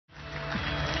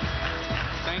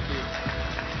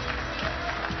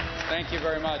Thank you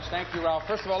very much. Thank you, Ralph.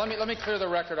 First of all, let me clear the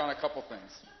record on a couple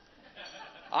things.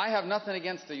 I have nothing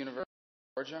against the University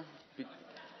of Georgia.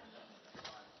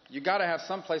 You got to have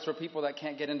some place for people that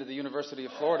can't get into the University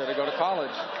of Florida to go to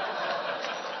college.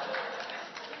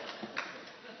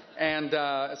 And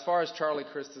as far as Charlie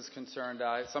Crist is concerned,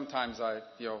 sometimes I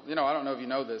feel, I don't know if you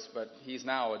know this, but he's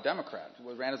now a Democrat.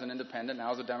 He ran as an independent,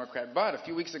 now as a Democrat. But a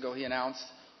few weeks ago, he announced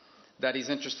that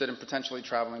he's interested in potentially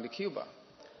traveling to Cuba.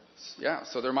 Yeah,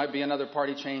 so there might be another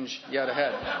party change yet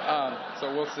ahead.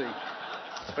 So we'll see.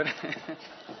 But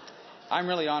I'm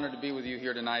really honored to be with you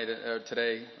here tonight,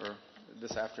 today, or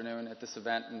this afternoon at this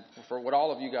event, and for what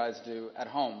all of you guys do at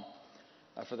home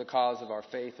for the cause of our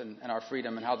faith and our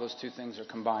freedom and how those two things are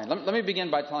combined. Let me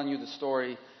begin by telling you the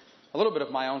story, a little bit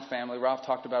of my own family. Ralph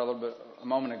talked about it a little bit a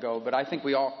moment ago, but I think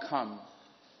we all come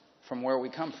from where we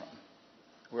come from.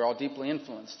 We're all deeply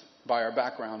influenced by our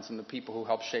backgrounds and the people who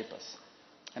helped shape us.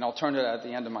 And I'll turn to that at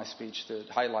the end of my speech to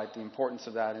highlight the importance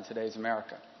of that in today's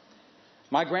America.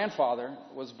 My grandfather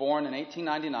was born in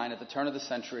 1899 at the turn of the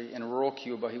century in rural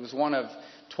Cuba. He was one of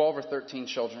 12 or 13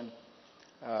 children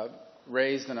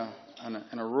raised in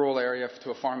a rural area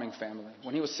to a farming family.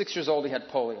 When he was 6 years old, he had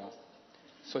polio.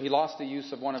 So he lost the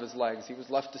use of one of his legs. He was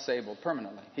left disabled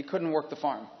permanently. He couldn't work the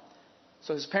farm.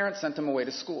 So his parents sent him away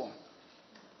to school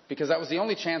because that was the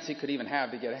only chance he could even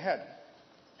have to get ahead.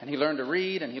 And he learned to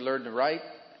read and he learned to write,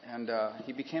 and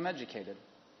he became educated.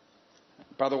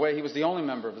 By the way, he was the only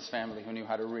member of his family who knew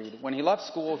how to read. When he left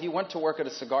school, he went to work at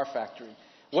a cigar factory.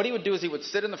 What he would do is he would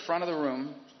sit in the front of the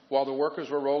room while the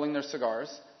workers were rolling their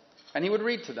cigars, and he would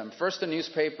read to them, first the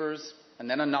newspapers, and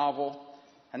then a novel,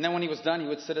 and then when he was done, he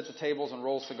would sit at the tables and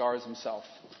roll cigars himself.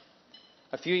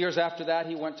 A few years after that,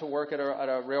 he went to work at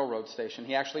a railroad station.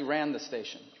 He actually ran the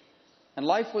station. And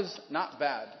life was not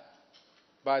bad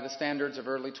by the standards of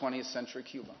early 20th century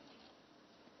Cuba.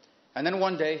 And then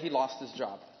one day, he lost his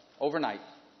job. Overnight.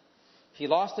 He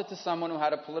lost it to someone who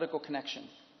had a political connection,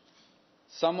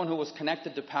 someone who was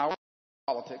connected to power and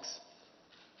politics,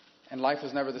 and life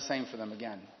was never the same for them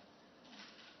again.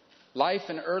 Life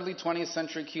in early 20th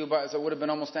century Cuba, as it would have been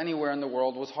almost anywhere in the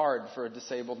world, was hard for a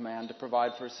disabled man to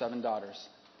provide for his 7 daughters.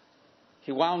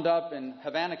 He wound up in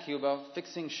Havana, Cuba,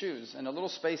 fixing shoes in a little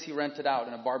space he rented out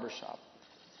in a barber shop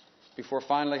before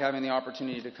finally having the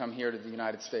opportunity to come here to the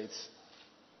United States.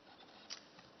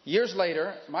 Years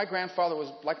later, my grandfather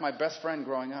was like my best friend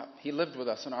growing up. He lived with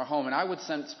us in our home, and I would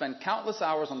spend countless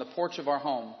hours on the porch of our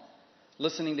home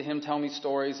listening to him tell me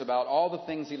stories about all the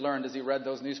things he learned as he read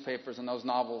those newspapers and those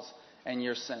novels and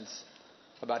years since,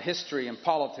 about history and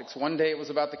politics. One day it was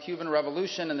about the Cuban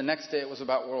Revolution, and the next day it was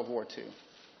about World War II.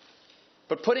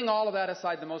 But putting all of that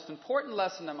aside, the most important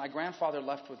lesson that my grandfather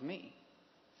left with me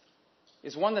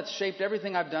is one that's shaped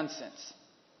everything I've done since.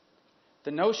 The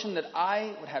notion that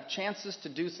I would have chances to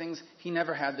do things he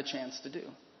never had the chance to do.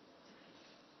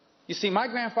 You see, my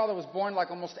grandfather was born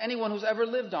like almost anyone who's ever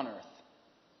lived on earth,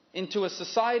 into a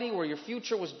society where your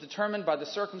future was determined by the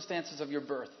circumstances of your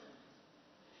birth.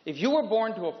 If you were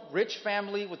born to a rich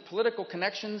family with political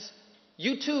connections,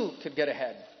 you too could get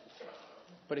ahead.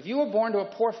 But if you were born to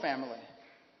a poor family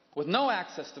with no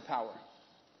access to power,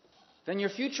 then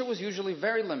your future was usually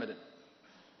very limited.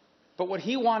 But what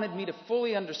he wanted me to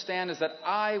fully understand is that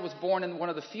I was born in one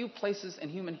of the few places in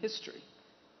human history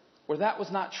where that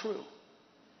was not true.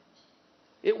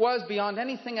 It was, beyond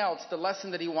anything else, the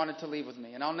lesson that he wanted to leave with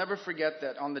me. And I'll never forget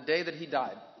that on the day that he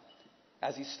died,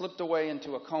 as he slipped away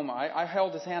into a coma, I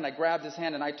held his hand, I grabbed his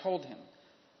hand, and I told him,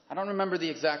 I don't remember the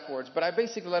exact words, but I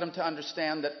basically let him to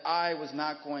understand that I was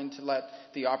not going to let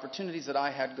the opportunities that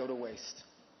I had go to waste.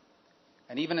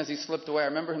 And even as he slipped away, I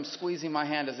remember him squeezing my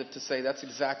hand as if to say, that's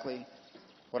exactly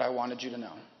what I wanted you to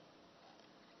know.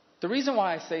 The reason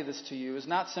why I say this to you is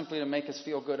not simply to make us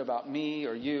feel good about me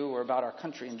or you or about our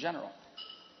country in general,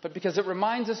 but because it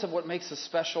reminds us of what makes us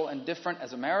special and different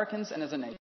as Americans and as a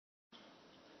nation.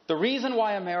 The reason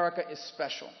why America is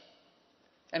special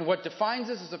and what defines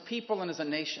us as a people and as a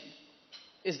nation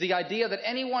is the idea that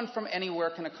anyone from anywhere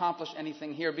can accomplish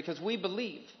anything here, because we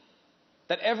believe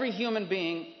that every human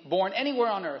being born anywhere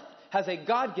on earth has a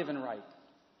God-given right,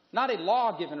 not a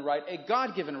law-given right, a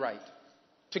God-given right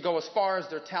to go as far as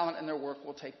their talent and their work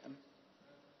will take them.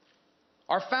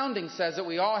 Our founding says that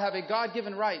we all have a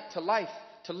God-given right to life,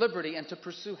 to liberty, and to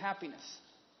pursue happiness.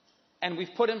 And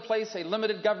we've put in place a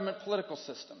limited government political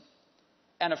system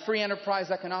and a free enterprise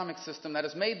economic system that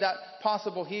has made that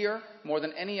possible here more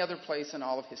than any other place in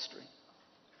all of history.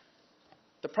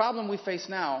 The problem we face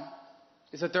now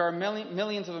is that there are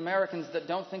millions of Americans that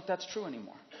don't think that's true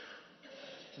anymore.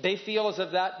 They feel as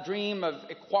if that dream of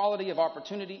equality of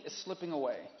opportunity is slipping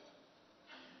away.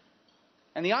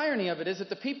 And the irony of it is that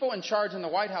the people in charge in the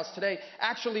White House today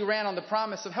actually ran on the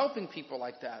promise of helping people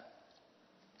like that.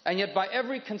 And yet by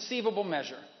every conceivable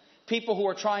measure, people who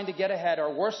are trying to get ahead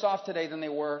are worse off today than they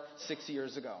were 6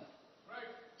 years ago.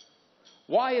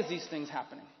 Why is these things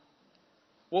happening?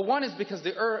 Well, one is because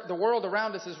the world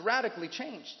around us has radically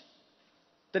changed.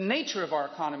 The nature of our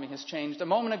economy has changed. A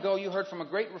moment ago, you heard from a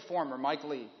great reformer, Mike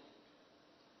Lee,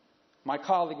 my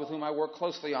colleague with whom I work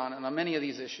closely on many of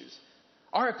these issues.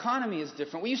 Our economy is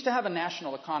different. We used to have a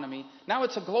national economy. Now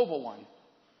it's a global one.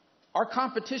 Our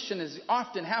competition is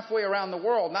often halfway around the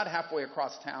world, not halfway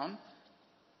across town.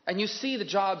 And you see the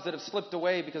jobs that have slipped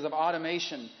away because of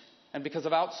automation and because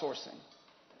of outsourcing.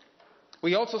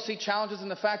 We also see challenges in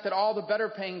the fact that all the better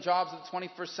paying jobs of the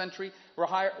 21st century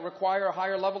require a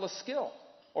higher level of skill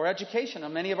or education,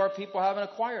 and many of our people haven't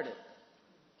acquired it.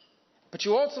 But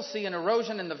you also see an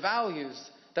erosion in the values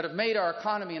that have made our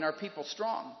economy and our people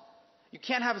strong. You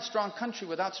can't have a strong country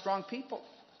without strong people.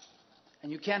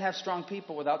 And you can't have strong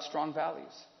people without strong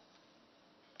values.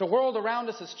 The world around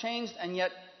us has changed, and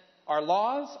yet our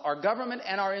laws, our government,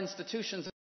 and our institutions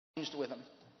have changed with them.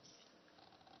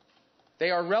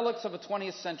 They are relics of a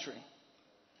 20th century.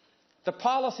 The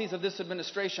policies of this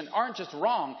administration aren't just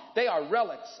wrong, they are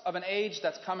relics of an age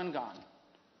that's come and gone.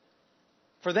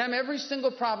 For them, every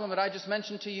single problem that I just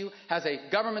mentioned to you has a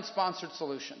government-sponsored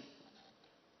solution.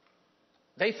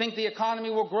 They think the economy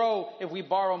will grow if we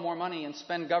borrow more money and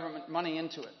spend government money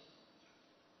into it.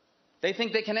 They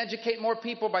think they can educate more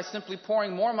people by simply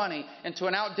pouring more money into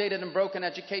an outdated and broken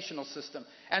educational system.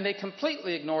 And they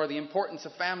completely ignore the importance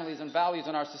of families and values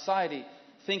in our society,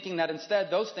 thinking that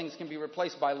instead those things can be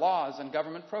replaced by laws and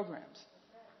government programs.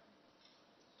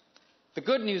 The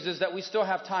good news is that we still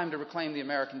have time to reclaim the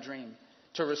American dream,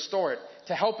 to restore it,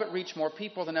 to help it reach more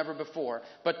people than ever before.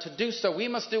 But to do so, we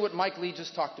must do what Mike Lee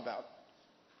just talked about.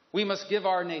 We must give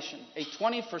our nation a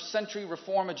 21st century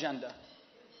reform agenda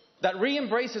that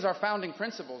re-embraces our founding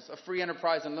principles of free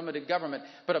enterprise and limited government,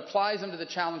 but applies them to the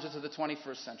challenges of the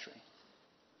 21st century.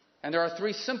 And there are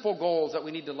three simple goals that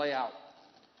we need to lay out.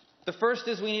 The first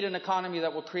is we need an economy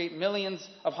that will create millions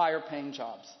of higher paying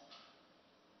jobs.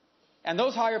 And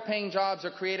those higher paying jobs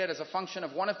are created as a function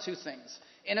of one of two things: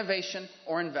 innovation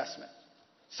or investment.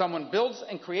 Someone builds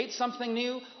and creates something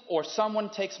new, or someone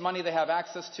takes money they have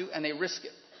access to and they risk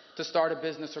it to start a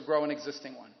business or grow an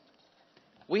existing one.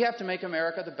 We have to make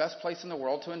America the best place in the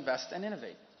world to invest and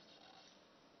innovate.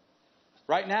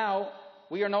 Right now,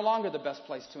 we are no longer the best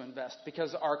place to invest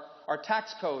because our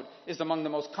tax code is among the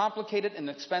most complicated and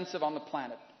expensive on the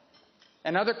planet.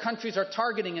 And other countries are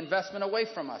targeting investment away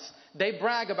from us. They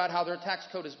brag about how their tax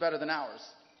code is better than ours.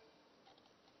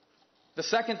 The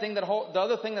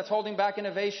other thing that's holding back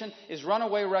innovation is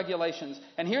runaway regulations.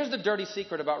 And here's the dirty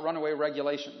secret about runaway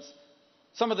regulations.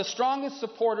 Some of the strongest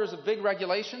supporters of big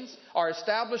regulations are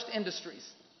established industries.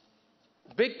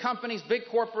 Big companies, big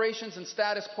corporations, and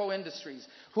status quo industries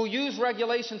who use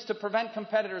regulations to prevent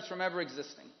competitors from ever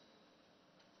existing.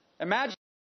 Imagine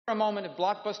for a moment if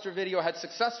Blockbuster Video had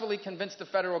successfully convinced the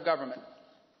federal government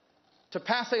to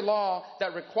pass a law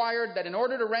that required that in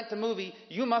order to rent a movie,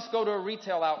 you must go to a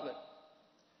retail outlet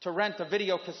to rent a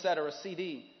video cassette or a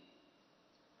CD.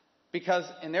 Because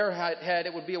in their head,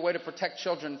 it would be a way to protect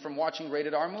children from watching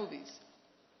rated R movies.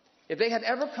 If they had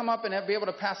ever come up and be able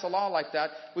to pass a law like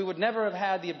that, we would never have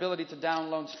had the ability to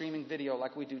download streaming video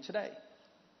like we do today.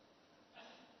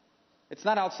 It's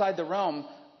not outside the realm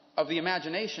of the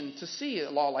imagination to see a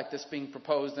law like this being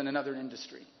proposed in another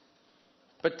industry.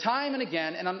 But time and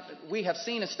again, we have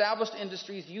seen established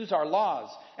industries use our laws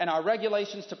and our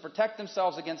regulations to protect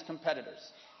themselves against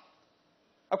competitors.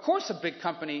 Of course, a big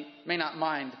company may not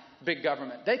mind big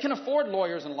government. They can afford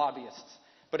lawyers and lobbyists.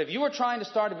 But if you are trying to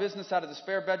start a business out of the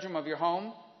spare bedroom of your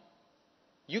home,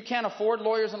 you can't afford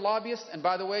lawyers and lobbyists, and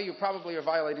by the way, you probably are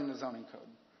violating the zoning code.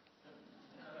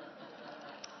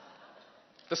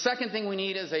 The second thing we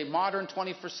need is a modern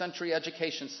 21st century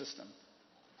education system.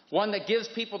 One that gives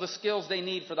people the skills they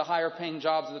need for the higher paying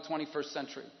jobs of the 21st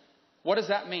century. What does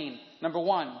that mean? Number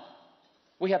one,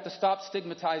 we have to stop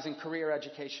stigmatizing career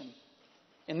education.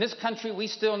 In this country, we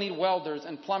still need welders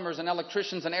and plumbers and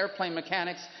electricians and airplane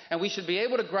mechanics, and we should be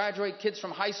able to graduate kids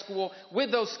from high school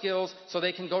with those skills so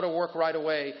they can go to work right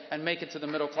away and make it to the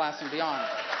middle class and beyond.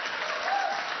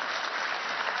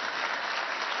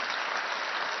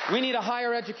 We need a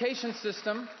higher education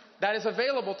system that is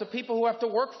available to people who have to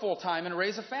work full-time and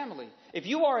raise a family. If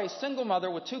you are a single mother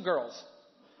with 2 girls,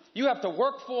 you have to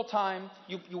work full-time,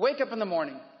 you wake up in the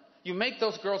morning, you make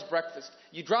those girls breakfast.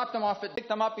 You drop them off, pick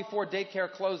them up before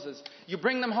daycare closes. You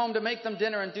bring them home to make them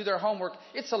dinner and do their homework.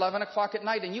 It's 11 o'clock at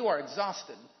night and you are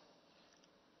exhausted.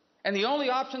 And the only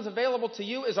options available to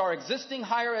you is our existing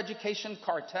higher education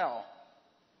cartel.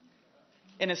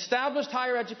 An established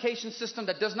higher education system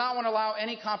that does not want to allow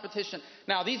any competition.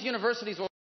 Now, these universities will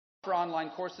offer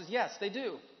online courses. Yes, they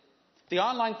do. The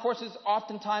online courses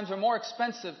oftentimes are more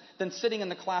expensive than sitting in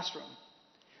the classroom.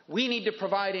 We need to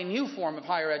provide a new form of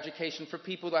higher education for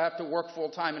people that have to work full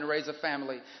time and raise a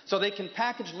family, so they can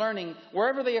package learning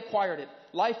wherever they acquired it.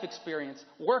 Life experience,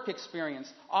 work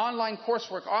experience, online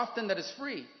coursework, often that is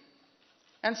free,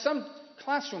 and some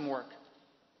classroom work,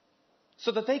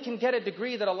 so that they can get a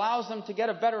degree that allows them to get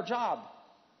a better job.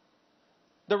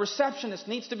 The receptionist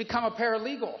needs to become a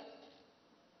paralegal.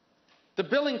 The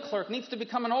billing clerk needs to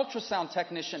become an ultrasound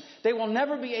technician. They will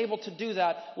never be able to do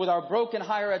that with our broken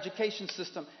higher education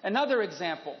system. Another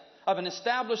example of an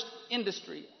established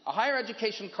industry, a higher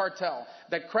education cartel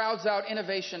that crowds out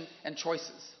innovation and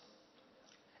choices.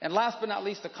 And last but not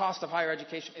least, the cost of higher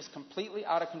education is completely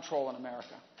out of control in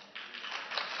America.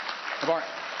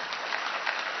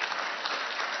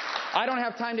 I don't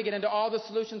have time to get into all the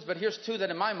solutions, but here's two that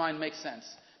in my mind make sense.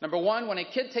 Number one, when a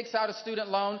kid takes out a student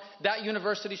loan, that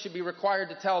university should be required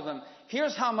to tell them,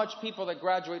 here's how much people that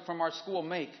graduate from our school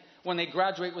make when they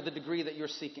graduate with the degree that you're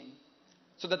seeking.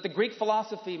 So that the Greek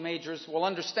philosophy majors will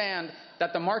understand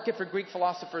that the market for Greek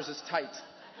philosophers is tight.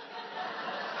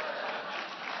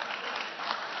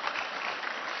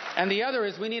 And the other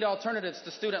is we need alternatives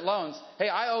to student loans. Hey,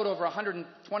 I owed over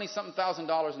 $120-something thousand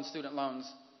in student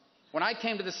loans. When I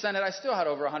came to the Senate, I still had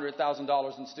over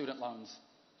 $100,000 in student loans.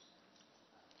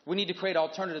 We need to create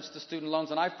alternatives to student loans,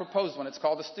 and I've proposed one. It's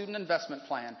called the Student Investment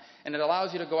Plan, and it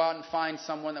allows you to go out and find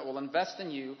someone that will invest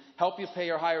in you, help you pay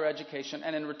your higher education,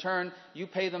 and in return, you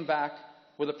pay them back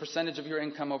with a percentage of your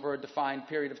income over a defined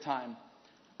period of time.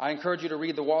 I encourage you to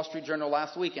read the Wall Street Journal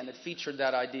last weekend. It featured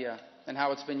that idea and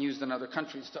how it's been used in other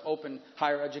countries to open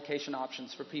higher education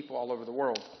options for people all over the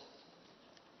world.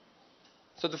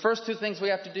 So the first two things we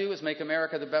have to do is make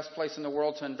America the best place in the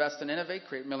world to invest and innovate,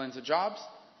 create millions of jobs,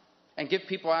 and give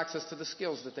people access to the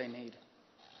skills that they need.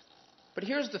 But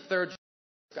here's the third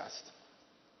discussed.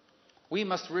 We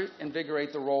must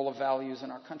reinvigorate the role of values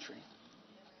in our country.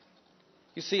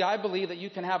 You see, I believe that you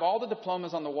can have all the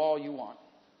diplomas on the wall you want.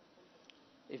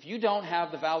 If you don't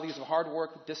have the values of hard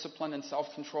work, discipline, and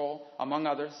self-control, among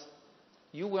others,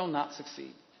 you will not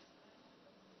succeed.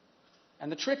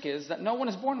 And the trick is that no one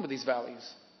is born with these values.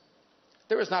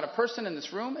 There is not a person in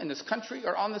this room, in this country,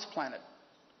 or on this planet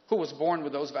who was born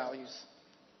with those values.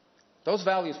 Those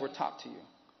values were taught to you,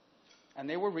 and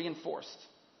they were reinforced.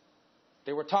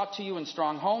 They were taught to you in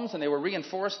strong homes, and they were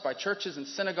reinforced by churches and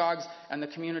synagogues and the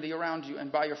community around you,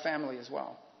 and by your family as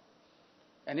well.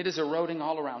 And it is eroding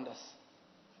all around us.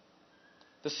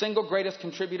 The single greatest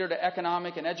contributor to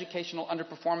economic and educational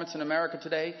underperformance in America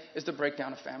today is the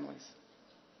breakdown of families.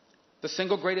 The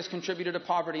single greatest contributor to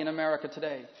poverty in America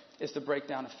today is the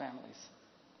breakdown of families.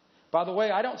 By the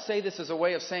way, I don't say this as a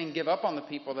way of saying give up on the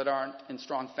people that aren't in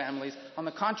strong families. On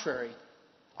the contrary,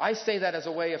 I say that as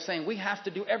a way of saying we have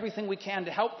to do everything we can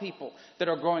to help people that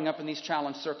are growing up in these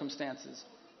challenged circumstances.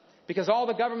 Because all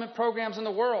the government programs in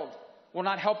the world will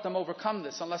not help them overcome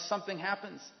this unless something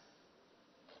happens.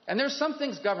 And there's some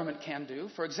things government can do.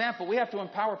 For example, we have to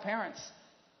empower parents.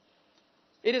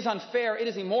 It is unfair, it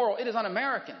is immoral, it is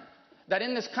un-American that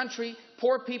in this country,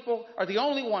 poor people are the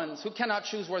only ones who cannot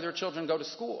choose where their children go to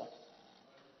school.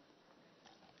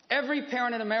 Every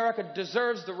parent in America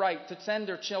deserves the right to send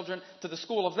their children to the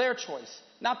school of their choice,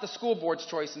 not the school board's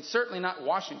choice, and certainly not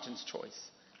Washington's choice.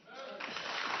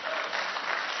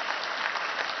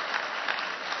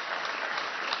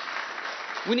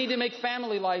 We need to make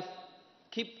family life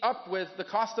keep up with the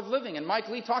cost of living. And Mike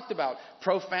Lee talked about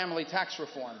pro-family tax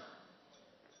reform.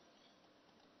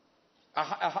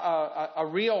 A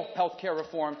real health care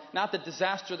reform, not the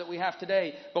disaster that we have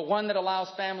today, but one that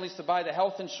allows families to buy the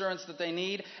health insurance that they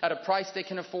need at a price they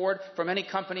can afford from any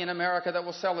company in America that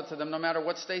will sell it to them, no matter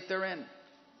what state they're in.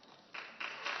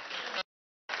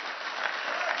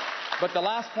 But the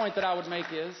last point I would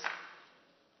make is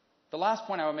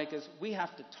we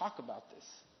have to talk about this.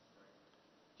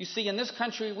 You see, in this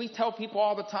country, we tell people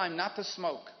all the time not to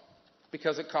smoke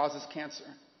because it causes cancer.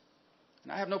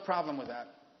 And I have no problem with that.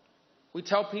 We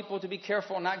tell people to be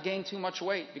careful and not gain too much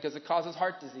weight because it causes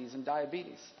heart disease and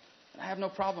diabetes. And I have no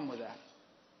problem with that.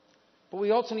 But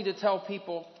we also need to tell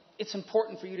people it's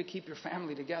important for you to keep your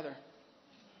family together.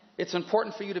 It's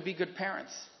important for you to be good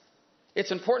parents.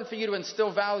 It's important for you to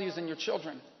instill values in your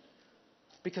children,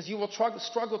 because you will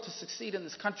struggle to succeed in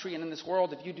this country and in this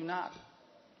world if you do not.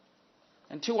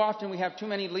 And too often we have too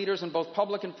many leaders in both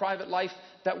public and private life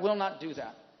that will not do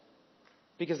that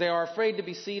because they are afraid to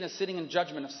be seen as sitting in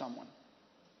judgment of someone.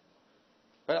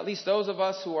 but at least those of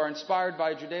us who are inspired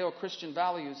by Judeo-Christian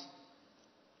values,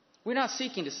 we're not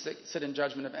seeking to sit in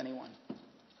judgment of anyone.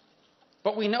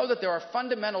 But we know that there are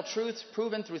fundamental truths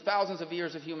proven through thousands of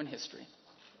years of human history.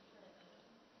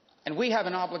 And we have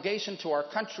an obligation to our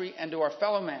country and to our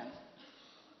fellow man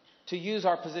to use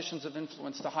our positions of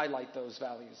influence to highlight those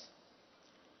values.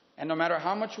 And no matter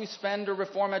how much we spend to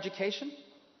reform education,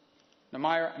 no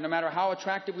matter how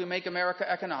attractive we make America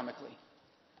economically,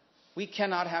 we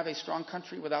cannot have a strong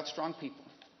country without strong people.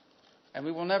 And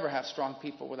we will never have strong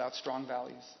people without strong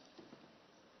values.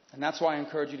 And that's why I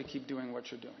encourage you to keep doing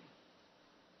what you're doing.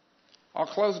 I'll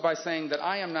close by saying that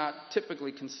I am not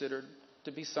typically considered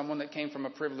to be someone that came from a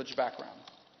privileged background.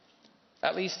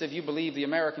 At least if you believe the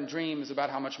American dream is about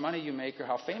how much money you make or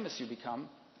how famous you become,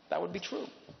 that would be true.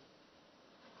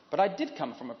 But I did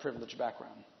come from a privileged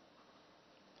background.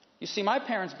 You see, my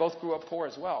parents both grew up poor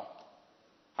as well.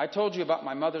 I told you about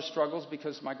my mother's struggles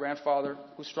because my grandfather,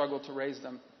 who struggled to raise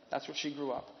them, that's where she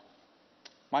grew up.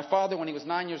 My father, when he was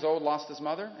 9 years old, lost his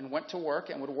mother and went to work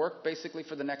and would work basically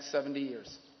for the next 70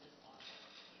 years.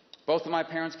 Both of my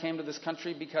parents came to this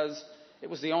country because it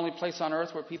was the only place on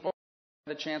earth where people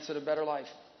had a chance at a better life.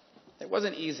 It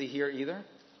wasn't easy here either.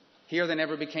 Here they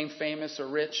never became famous or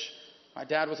rich. My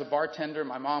dad was a bartender.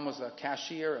 My mom was a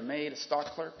cashier, a maid, a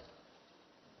stock clerk.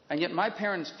 And yet my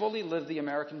parents fully lived the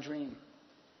American dream.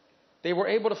 They were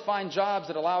able to find jobs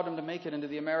that allowed them to make it into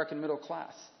the American middle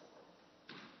class.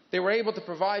 They were able to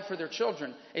provide for their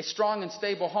children a strong and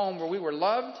stable home where we were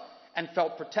loved and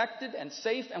felt protected and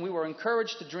safe, and we were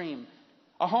encouraged to dream.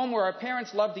 A home where our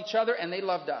parents loved each other and they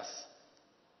loved us.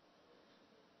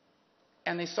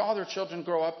 And they saw their children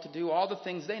grow up to do all the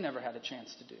things they never had a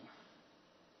chance to do.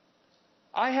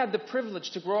 I had the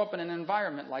privilege to grow up in an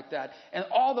environment like that, and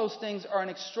all those things are an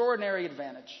extraordinary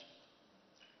advantage.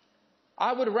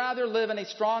 I would rather live in a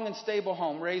strong and stable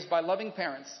home raised by loving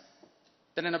parents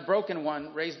than in a broken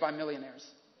one raised by millionaires.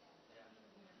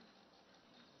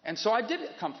 And so I did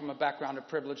come from a background of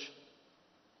privilege.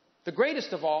 The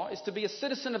greatest of all is to be a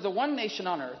citizen of the one nation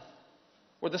on earth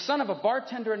where the son of a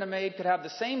bartender and a maid could have the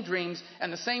same dreams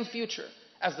and the same future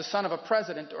as the son of a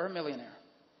president or a millionaire.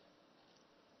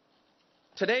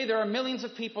 Today, there are millions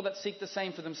of people that seek the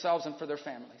same for themselves and for their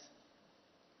families.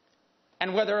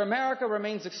 And whether America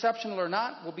remains exceptional or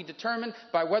not will be determined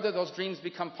by whether those dreams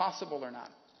become possible or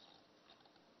not.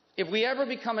 If we ever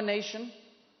become a nation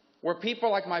where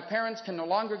people like my parents can no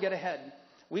longer get ahead,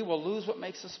 we will lose what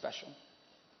makes us special.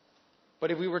 But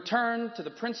if we return to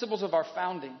the principles of our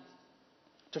founding,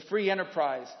 to free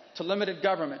enterprise, to limited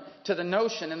government, to the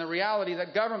notion and the reality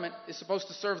that government is supposed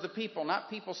to serve the people, not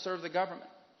people serve the government,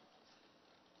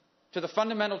 to the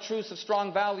fundamental truths of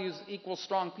strong values equals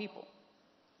strong people,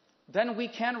 then we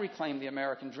can reclaim the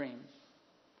American dream.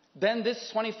 Then this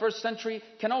 21st century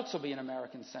can also be an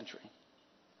American century.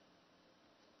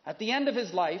 At the end of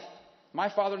his life, my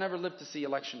father never lived to see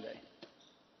Election Day.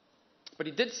 But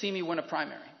he did see me win a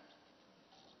primary.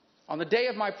 On the day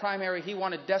of my primary, he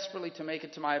wanted desperately to make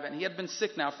it to my event. He had been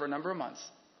sick now for a number of months.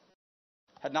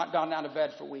 Had not gone out of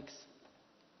bed for weeks.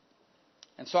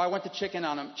 And so I went to check in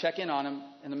on him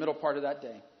in the middle part of that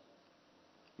day.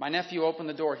 My nephew opened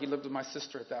the door. He lived with my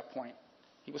sister at that point.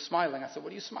 He was smiling. I said,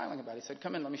 "What are you smiling about?" He said,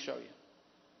 "Come in, let me show you."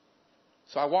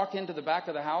 So I walk into the back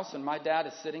of the house, and my dad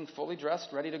is sitting fully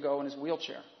dressed, ready to go in his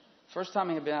wheelchair. First time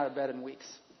he had been out of bed in weeks,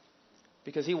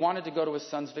 because he wanted to go to his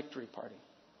son's victory party.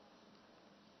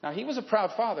 Now, he was a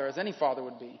proud father, as any father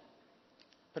would be.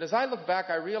 But as I look back,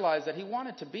 I realized that he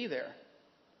wanted to be there,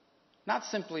 not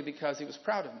simply because he was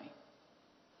proud of me,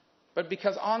 but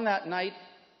because on that night,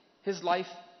 his life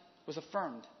was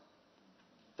affirmed.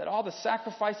 That all the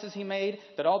sacrifices he made,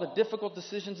 that all the difficult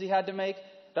decisions he had to make,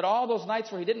 that all those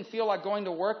nights where he didn't feel like going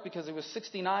to work because he was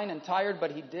 69 and tired,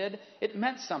 but he did, it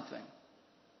meant something.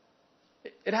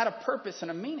 It had a purpose and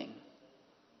a meaning.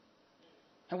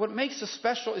 And what makes us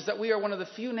special is that we are one of the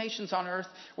few nations on earth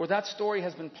where that story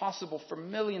has been possible for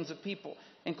millions of people,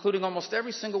 including almost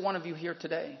every single one of you here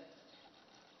today.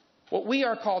 What we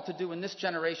are called to do in this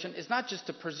generation is not just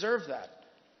to preserve that,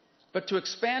 but to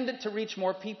expand it to reach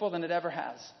more people than it ever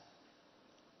has.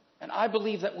 And I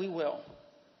believe that we will.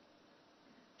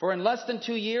 For in less than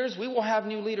 2 years, we will have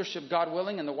new leadership, God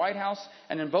willing, in the White House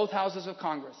and in both houses of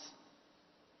Congress.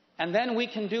 And then we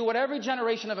can do what every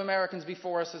generation of Americans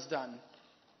before us has done.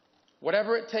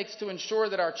 Whatever it takes to ensure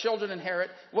that our children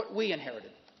inherit what we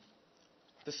inherited.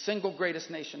 The single greatest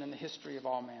nation in the history of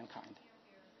all mankind.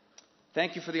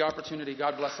 Thank you for the opportunity.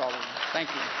 God bless all of you. Thank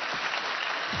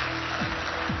you.